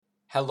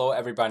Hello,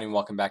 everybody, and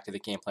welcome back to the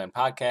Game Plan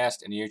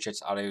Podcast, and your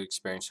Jets audio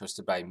experience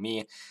hosted by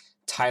me,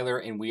 Tyler,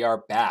 and we are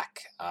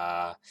back.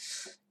 A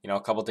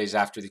couple days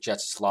after the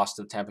Jets lost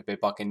to the Tampa Bay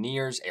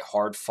Buccaneers, a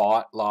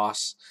hard-fought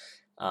loss.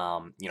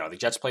 The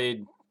Jets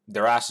played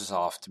their asses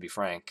off, to be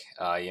frank.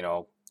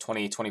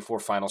 28-24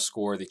 final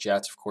score. The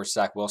Jets, of course,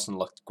 Zach Wilson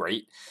looked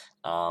great.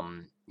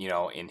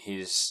 In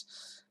his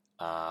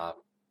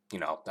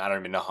I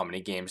don't even know how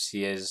many games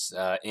he is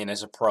in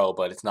as a pro,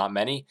 but it's not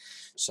many.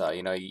 So,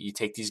 you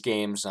take these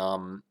games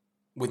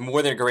with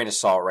more than a grain of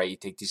salt, right? You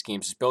take these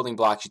games as building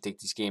blocks. You take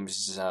these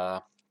games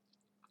as,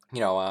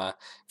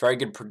 very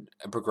good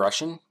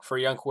progression for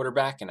a young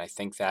quarterback. And I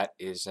think that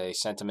is a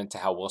sentiment to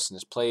how Wilson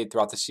has played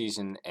throughout the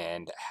season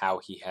and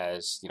how he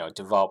has,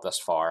 developed thus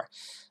far.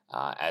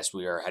 As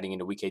we are heading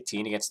into Week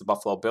 18 against the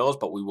Buffalo Bills,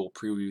 but we will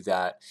preview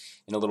that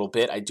in a little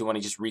bit. I do want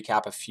to just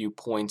recap a few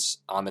points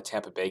on the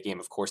Tampa Bay game.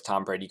 Of course,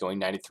 Tom Brady going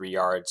 93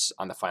 yards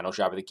on the final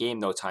drive of the game.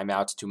 No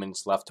timeouts, 2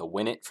 minutes left to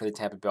win it for the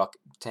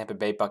Tampa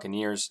Bay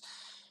Buccaneers.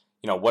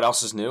 What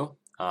else is new?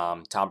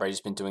 Tom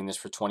Brady's been doing this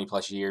for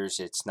 20-plus years.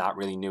 It's not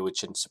really new. It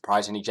shouldn't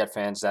surprise any Jet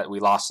fans that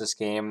we lost this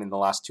game in the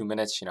last 2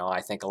 minutes.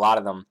 I think a lot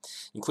of them,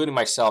 including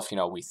myself,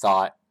 we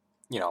thought,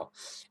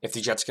 if the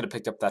Jets could have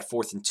picked up that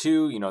 4th and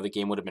 2, the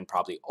game would have been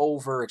probably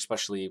over,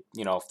 especially,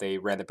 if they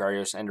ran the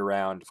Barrios end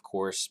around, of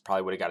course,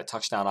 probably would have got a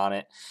touchdown on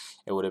it.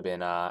 It would have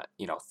been,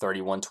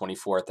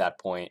 31-24 at that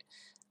point.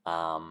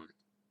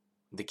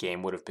 The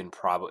game would have been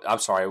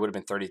it would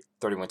have been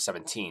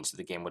 31-17, so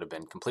the game would have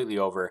been completely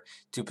over.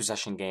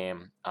 2-possession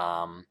game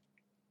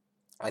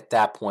at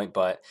that point,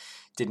 but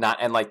did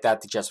not end like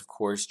that. The Jets, of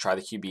course, try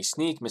the QB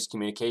sneak,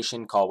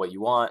 miscommunication, call what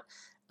you want.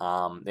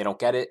 They don't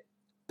get it.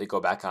 They go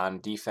back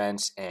on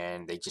defense,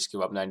 and they just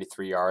give up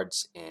 93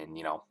 yards in,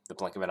 the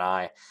blink of an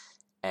eye,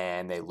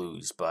 and they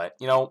lose. But,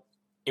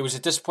 it was a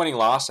disappointing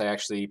loss. I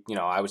actually,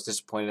 I was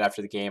disappointed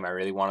after the game. I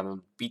really wanted them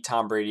to beat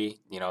Tom Brady.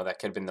 That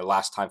could have been their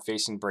last time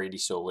facing Brady,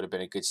 so it would have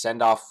been a good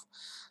send-off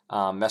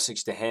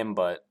message to him.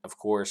 But, of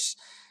course,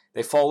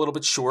 they fall a little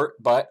bit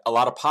short, but a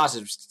lot of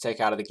positives to take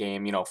out of the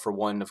game. For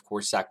one, of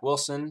course, Zach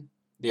Wilson,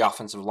 the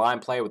offensive line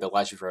play with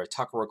Elijah Vera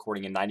Tucker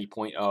recording a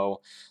 90.0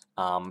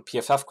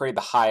 PFF grade,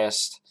 the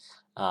highest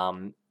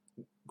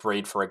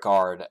grade for a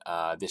guard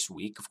this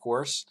week, of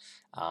course.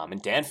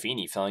 And Dan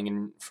Feeney filling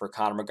in for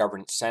Connor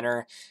McGovern at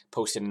center,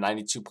 posted a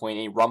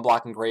 92.8 run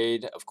blocking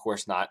grade. Of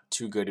course, not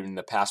too good in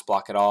the pass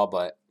block at all,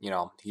 but,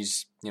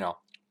 he's,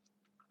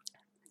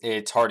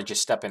 it's hard to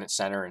just step in at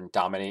center and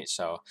dominate.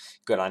 So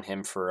good on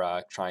him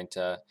for trying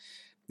to,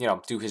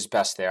 do his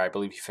best there. I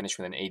believe he finished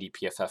with an 80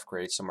 PFF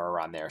grade, somewhere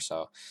around there.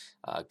 So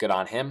good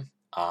on him.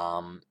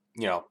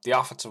 The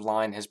offensive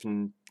line has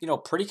been,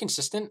 pretty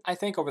consistent, I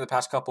think, over the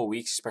past couple of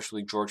weeks,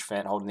 especially George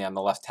Fant holding down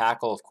the left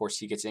tackle. Of course,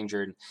 he gets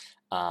injured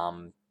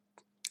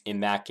in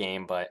that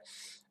game, but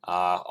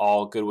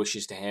all good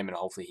wishes to him, and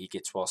hopefully he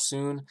gets well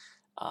soon.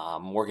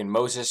 Morgan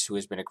Moses, who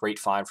has been a great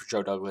find for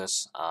Joe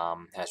Douglas,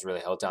 has really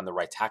held down the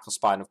right tackle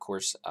spot. And, of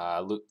course,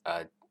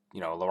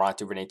 Laurent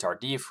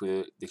Duvernay-Tardif,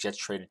 who the Jets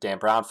traded Dan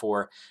Brown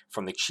for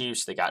from the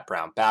Chiefs. They got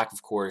Brown back,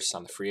 of course,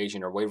 on the free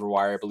agent or waiver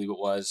wire, I believe it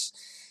was.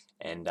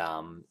 And,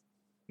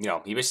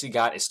 he basically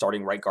got a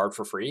starting right guard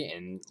for free,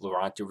 and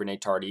Laurent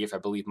Duvernay-Tardif, I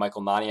believe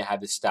Michael Nania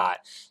had the stat.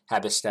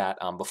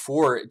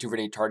 Before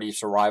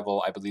Duvernay-Tardif's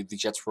arrival, I believe the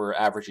Jets were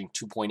averaging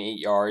 2.8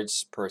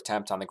 yards per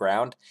attempt on the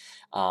ground.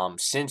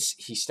 Since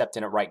he stepped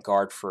in at right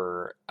guard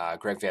for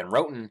Greg Van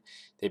Roten,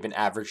 they've been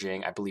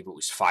averaging, I believe it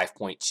was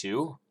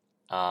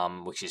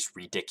 5.2, which is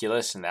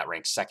ridiculous, and that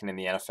ranks second in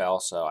the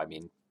NFL. So,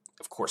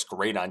 of course,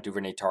 great on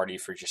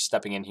Duvernay-Tardif for just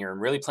stepping in here and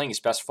really playing his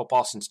best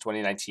football since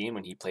 2019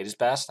 when he played his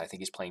best. I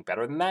think he's playing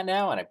better than that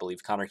now, and I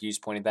believe Connor Hughes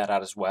pointed that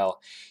out as well.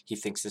 He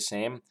thinks the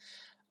same.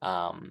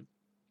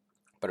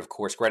 But, of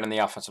course, great on the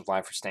offensive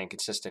line for staying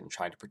consistent and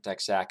trying to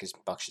protect Zach as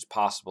much as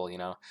possible,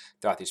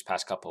 throughout these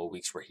past couple of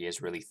weeks where he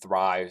has really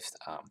thrived,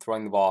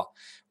 throwing the ball,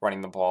 running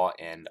the ball,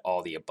 and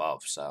all the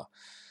above. So,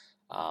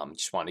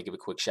 just wanted to give a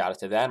quick shout out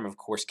to them. Of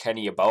course,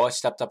 Kenny Yeboah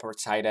stepped up at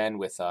tight end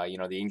with,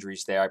 the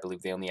injuries there. I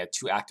believe they only had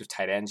 2 active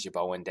tight ends,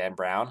 Yeboah and Dan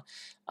Brown.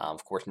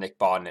 Of course, Nick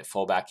Bawden at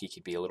fullback, he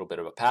could be a little bit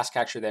of a pass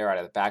catcher there out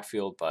of the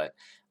backfield, but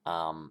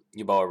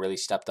Yeboah really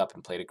stepped up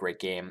and played a great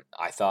game,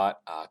 I thought.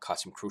 Caught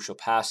some crucial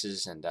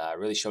passes and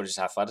really showed his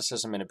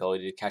athleticism and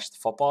ability to catch the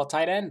football at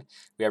tight end.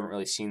 We haven't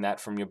really seen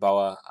that from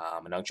Yeboah,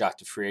 an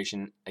undrafted free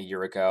agent a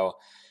year ago.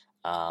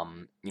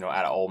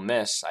 At Ole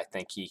Miss, I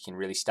think he can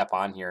really step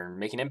on here and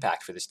make an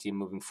impact for this team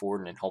moving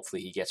forward, and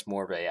hopefully he gets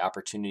more of an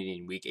opportunity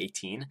in Week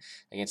 18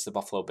 against the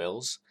Buffalo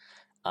Bills.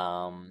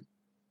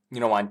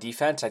 On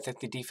defense, I think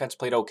the defense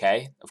played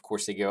okay. Of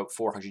course, they gave up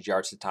 400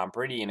 yards to Tom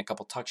Brady and a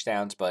couple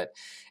touchdowns, but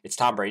it's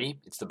Tom Brady.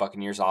 It's the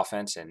Buccaneers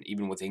offense, and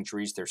even with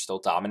injuries, they're still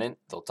dominant.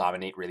 They'll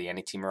dominate really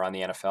any team around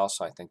the NFL,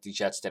 so I think the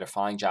Jets did a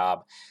fine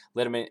job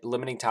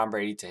limiting Tom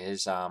Brady to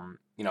his, some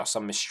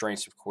of his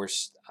strengths, of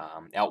course,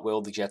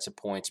 outwilled the Jets at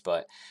points,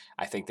 but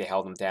I think they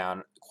held him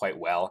down quite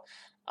well.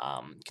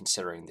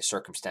 considering the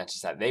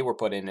circumstances that they were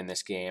put in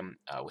this game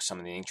with some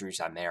of the injuries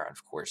on there. And,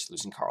 of course,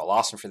 losing Carl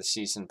Lawson for the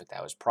season, but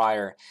that was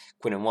prior.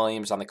 Quinnen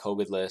Williams on the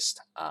COVID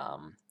list.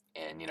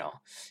 And, it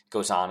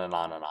goes on and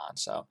on and on.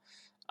 So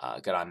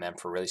good on them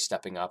for really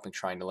stepping up and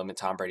trying to limit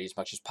Tom Brady as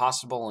much as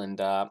possible. And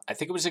I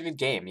think it was a good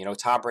game.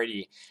 Tom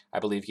Brady, I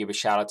believe, gave a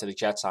shout-out to the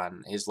Jets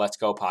on his Let's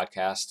Go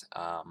podcast.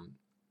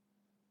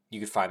 You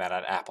can find that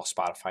on Apple,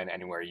 Spotify, and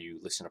anywhere you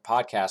listen to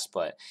podcasts.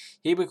 But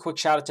he gave a quick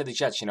shout out to the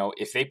Jets.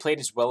 If they played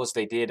as well as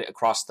they did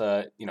across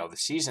the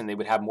season, they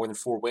would have more than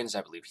 4 wins,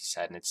 I believe he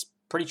said, and it's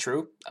pretty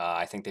true.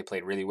 I think they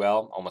played really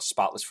well, almost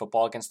spotless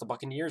football against the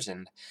Buccaneers,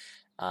 and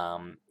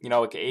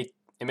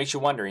it makes you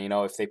wonder.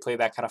 If they play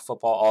that kind of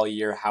football all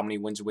year, how many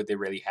wins would they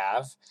really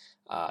have?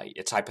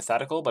 It's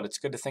hypothetical, but it's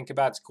good to think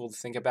about. It's cool to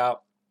think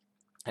about.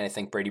 And I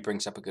think Brady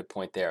brings up a good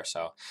point there.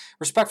 So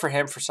respect for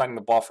him for signing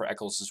the ball for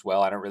Eccles as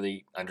well. I don't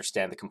really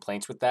understand the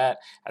complaints with that.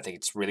 I think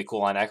it's really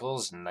cool on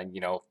Eccles. And, I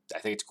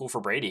think it's cool for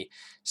Brady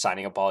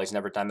signing a ball. He's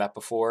never done that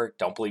before.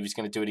 Don't believe he's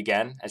going to do it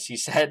again, as he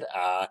said.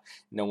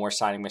 No more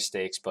signing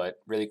mistakes, but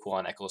really cool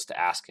on Eccles to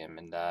ask him.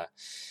 And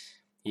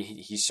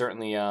he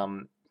certainly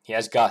he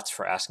has guts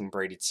for asking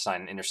Brady to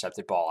sign an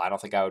intercepted ball. I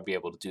don't think I would be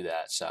able to do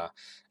that. So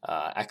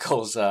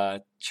Eccles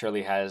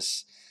surely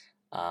has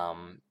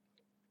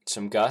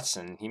some guts,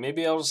 and he may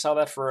be able to sell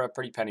that for a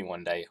pretty penny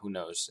one day. Who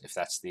knows if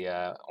that's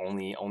the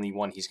only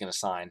one he's going to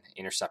sign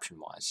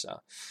interception-wise. So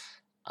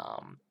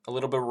a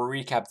little bit of a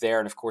recap there,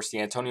 and of course the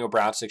Antonio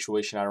Brown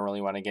situation I don't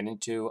really want to get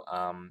into.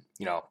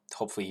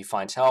 Hopefully he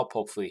finds help.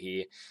 Hopefully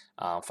he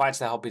finds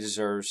the help he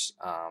deserves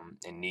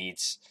and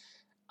needs.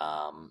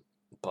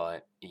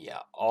 But yeah,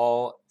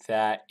 all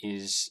that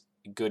is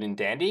good and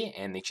dandy,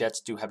 and the Jets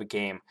do have a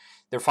game,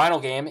 their final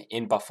game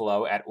in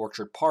Buffalo at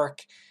Orchard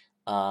Park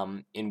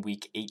in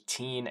Week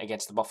 18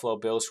 against the Buffalo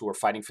Bills, who are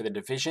fighting for the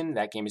division.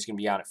 That game is going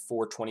to be on at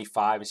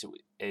 4:25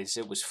 as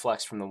it was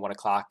flexed from the 1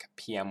 o'clock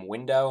p.m.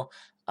 window.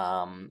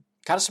 Kind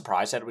of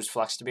surprised that it was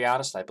flexed, to be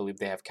honest. I believe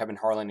they have Kevin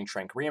Harlan and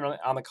Trent Graham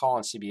on the call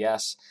on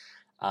CBS.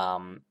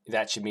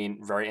 That should be a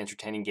very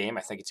entertaining game.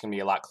 I think it's going to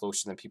be a lot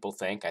closer than people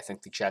think. I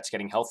think the Jets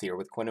getting healthier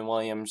with Quinnen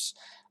Williams,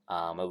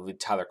 with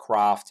Tyler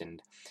Kroft,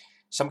 and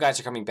some guys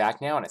are coming back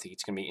now, and I think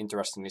it's going to be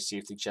interesting to see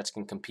if the Jets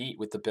can compete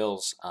with the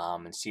Bills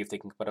and see if they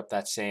can put up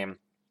that same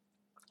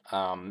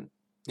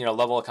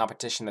level of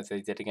competition that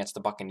they did against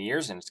the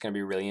Buccaneers, and it's going to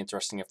be really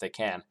interesting if they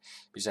can,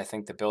 because I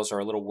think the Bills are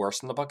a little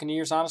worse than the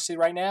Buccaneers, honestly,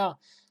 right now.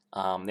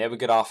 They have a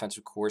good offense,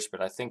 of course,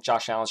 but I think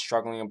Josh Allen's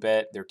struggling a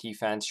bit. Their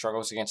defense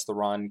struggles against the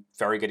run,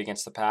 very good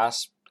against the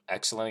pass,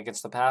 excellent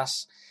against the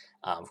pass.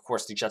 Of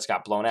course, the Jets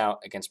got blown out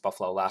against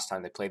Buffalo last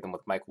time they played them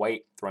with Mike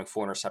White, throwing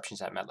 4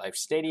 interceptions at MetLife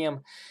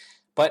Stadium.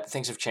 But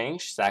things have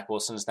changed. Zach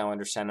Wilson is now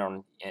under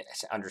center,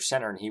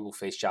 and he will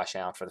face Josh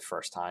Allen for the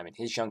first time in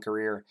his young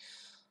career.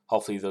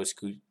 Hopefully, those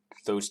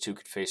two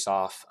could face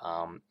off,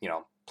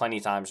 plenty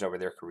of times over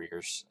their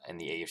careers in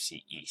the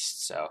AFC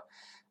East. So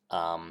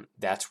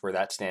that's where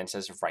that stands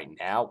as of right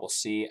now. We'll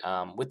see.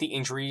 With the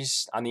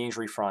injuries on the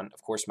injury front,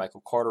 of course,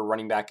 Michael Carter,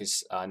 running back,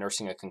 is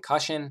nursing a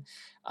concussion.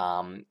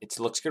 It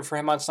looks good for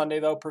him on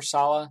Sunday, though, per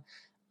Saleh.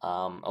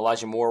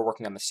 Elijah Moore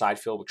working on the side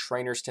field with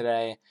trainers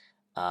today.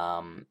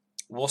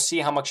 We'll see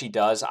how much he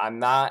does. I'm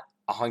not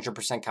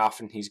 100%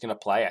 confident he's going to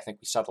play. I think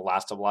we saw the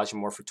last of Elijah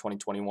Moore for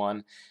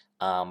 2021.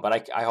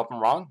 But I hope I'm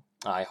wrong.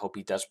 I hope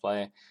he does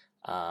play.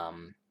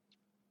 And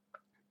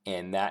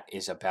that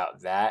is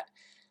about that.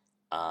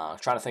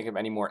 Trying to think of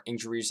any more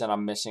injuries that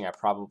I'm missing. I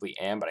probably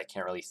am, but I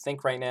can't really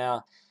think right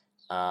now.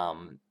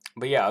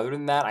 But yeah, other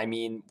than that,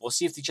 we'll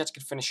see if the Jets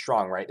can finish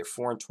strong, right? They're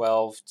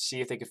 4-12. See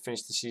if they can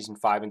finish the season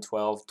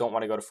 5-12. Don't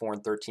want to go to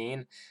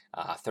 4-13.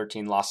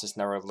 13 losses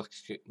never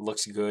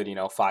looks good.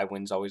 5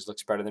 wins always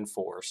looks better than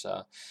 4.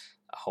 So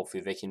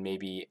hopefully they can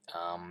maybe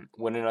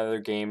win another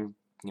game.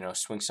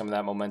 Swing some of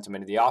that momentum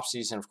into the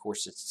offseason. Of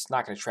course, it's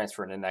not going to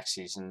transfer into next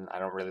season. I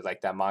don't really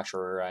like that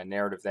mantra or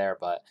narrative there,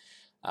 but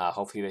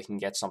hopefully they can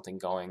get something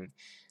going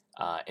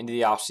into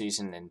the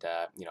offseason and,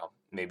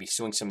 maybe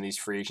swing some of these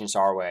free agents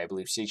our way. I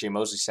believe C.J.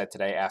 Mosley said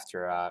today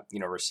after,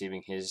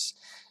 receiving his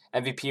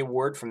MVP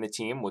award from the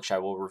team, which I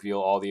will reveal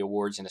all the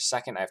awards in a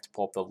second. I have to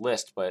pull up the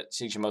list, but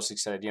C.J. Mosley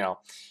said,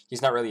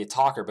 he's not really a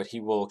talker, but he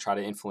will try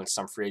to influence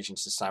some free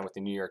agents to sign with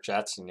the New York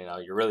Jets. And,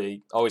 you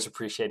really always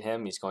appreciate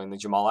him. He's going the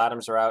Jamal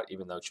Adams route,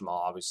 even though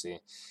Jamal obviously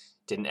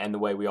didn't end the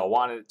way we all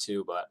wanted it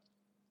to, but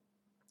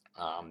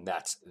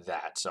that's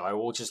that. So I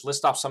will just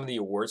list off some of the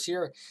awards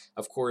here.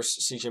 Of course,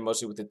 C.J.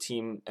 Mosley with the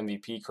team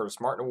MVP Curtis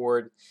Martin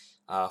Award,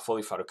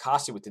 Foley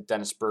Fatukasi with the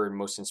Dennis Byrd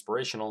Most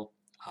Inspirational,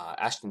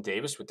 Ashton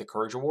Davis with the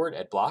Courage Award,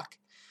 Ed Block.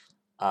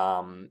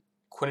 Quinnen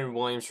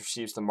Williams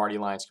receives the Marty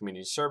Lyons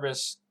Community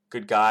Service.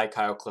 Good guy,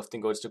 Kyle Clifton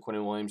goes to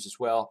Quinnen Williams as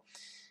well.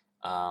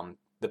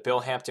 The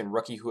Bill Hampton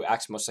Rookie Who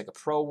Acts Most Like a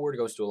Pro Award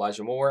goes to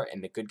Elijah Moore,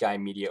 and the Good Guy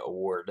Media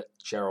Award,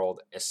 Gerald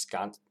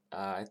Escanci,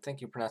 I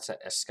think you pronounce that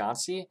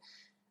Escanci,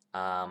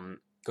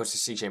 goes to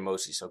C.J.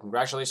 Mosley. So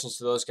congratulations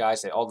to those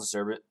guys. They all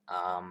deserve it.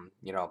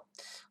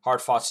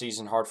 Hard-fought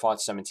season,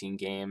 hard-fought 17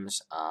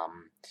 games,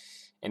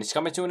 and it's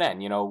coming to an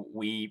end.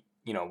 We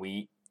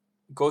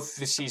go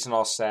through the season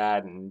all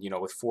sad and,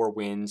 with 4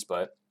 wins,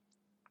 but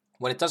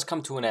when it does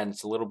come to an end,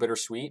 it's a little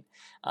bittersweet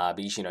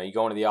because, you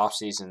go into the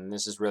offseason,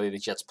 this is really the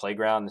Jets'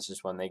 playground. This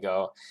is when they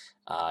go,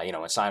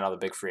 and sign all the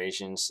big free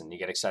agents, and you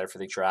get excited for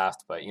the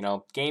draft. But,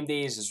 game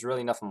days is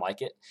really nothing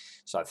like it.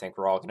 So I think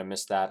we're all going to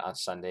miss that on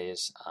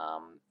Sundays.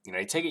 You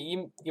might take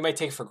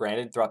it for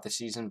granted throughout the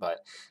season, but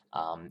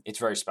it's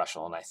very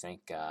special, and I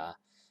think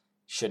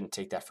shouldn't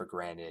take that for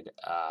granted,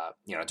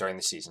 during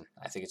the season.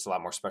 I think it's a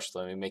lot more special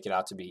than we make it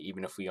out to be,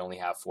 even if we only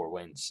have 4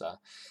 wins.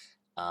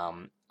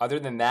 Other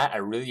than that, I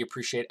really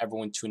appreciate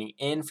everyone tuning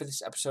in for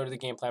this episode of the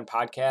Game Plan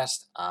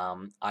Podcast.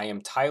 I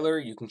am Tyler.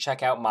 You can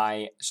check out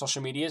my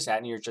social medias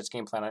at New York Jets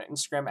Game Plan on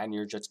Instagram and New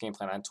York Jets Game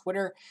Plan on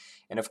Twitter.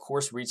 And of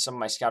course, read some of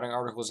my scouting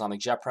articles on the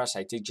Jet Press.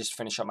 I did just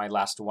finish up my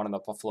last one on the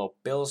Buffalo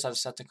Bills that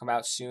is set to come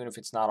out soon. If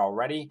it's not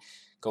already,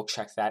 go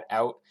check that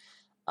out.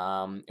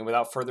 And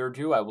without further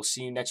ado, I will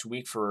see you next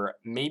week for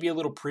maybe a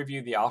little preview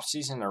of the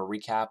offseason or a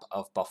recap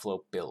of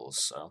Buffalo Bills.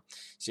 So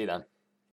see you then.